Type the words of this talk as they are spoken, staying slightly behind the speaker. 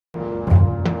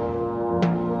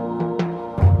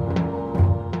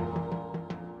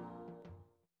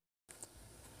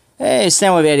Hey,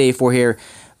 Soundwave884 here.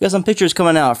 We got some pictures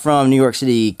coming out from New York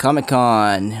City Comic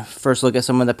Con. First look at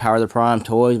some of the Power of the Prime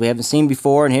toys we haven't seen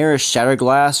before, and here is Shattered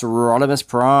Glass Rodimus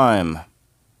Prime.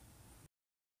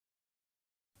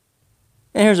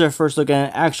 And here's our first look at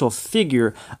an actual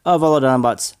figure of all the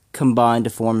Dinobots combined to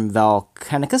form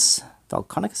Volcanicus.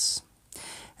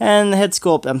 And the head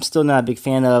sculpt I'm still not a big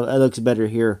fan of. It looks better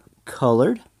here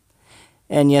colored.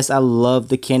 And yes, I love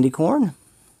the candy corn.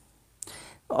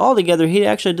 Altogether, he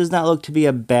actually does not look to be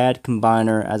a bad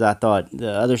combiner as I thought. The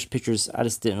other pictures I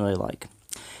just didn't really like.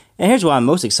 And here's what I'm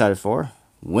most excited for.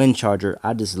 Windcharger.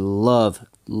 I just love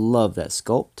that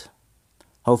sculpt.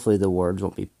 Hopefully the words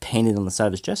won't be painted on the side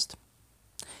of his chest.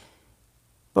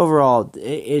 But overall,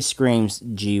 it screams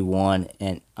G1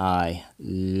 and I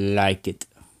like it.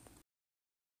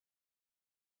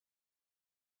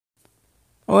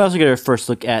 We also get our first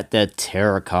look at the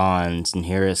Terrorcons, and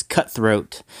here is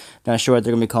Cutthroat. Not sure what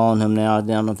they're going to be calling him now. I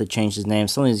don't know if they changed his name.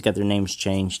 Some of these got their names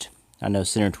changed. I know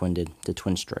Center Twin did, the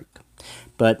Twin Strike.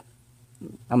 But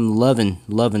I'm loving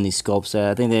these sculpts.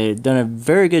 I think they've done a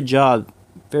very good job.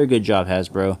 Very good job,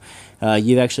 Hasbro.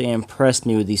 You've actually impressed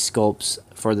me with these sculpts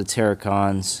for the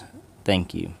Terrorcons.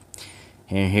 Thank you.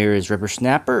 And here is Ripper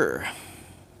Snapper.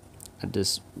 I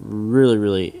just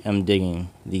really am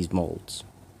digging these molds.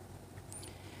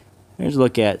 Here's a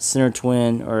look at Center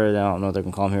Twin, or I don't know what they're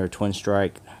going to call him here, Twin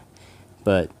Strike.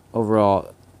 But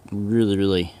overall,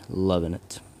 really loving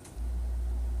it.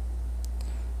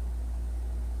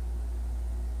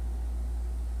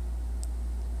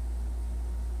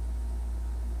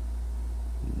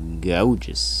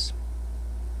 Gorgeous.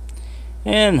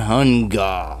 And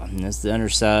Hunga. And that's the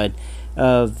underside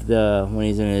of when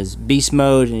he's in his beast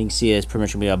mode, and you can see it's pretty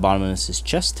much going to be at the bottom of his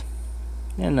chest.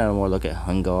 And another more look at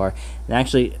Hungar. And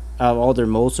actually, out of all their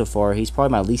molds so far, he's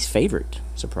probably my least favorite,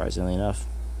 surprisingly enough.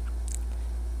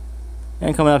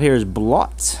 And coming up here is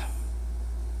Blot.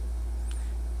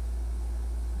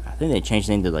 I think they changed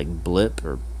the name to like Blip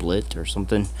or Blit or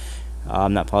something.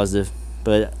 I'm not positive.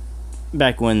 But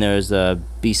back when there was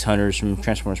Beast Hunters from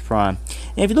Transformers Prime.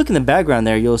 And if you look in the background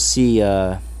there, you'll see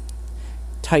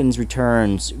Titans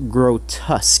Returns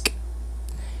Grotusque.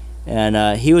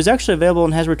 And he was actually available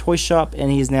in Hasbro Toy Shop,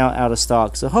 and he's now out of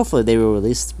stock. So hopefully they will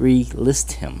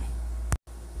relist him.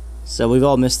 So we've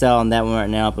all missed out on that one right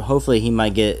now, but hopefully he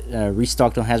might get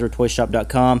restocked on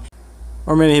HasbroToyShop.com,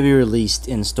 or maybe he'll be released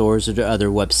in stores or other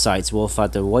websites. We'll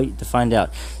have to wait to find out.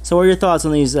 So what are your thoughts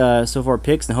on these so far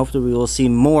picks? And hopefully we will see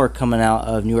more coming out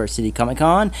of New York City Comic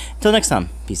Con. Until next time,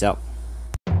 peace out.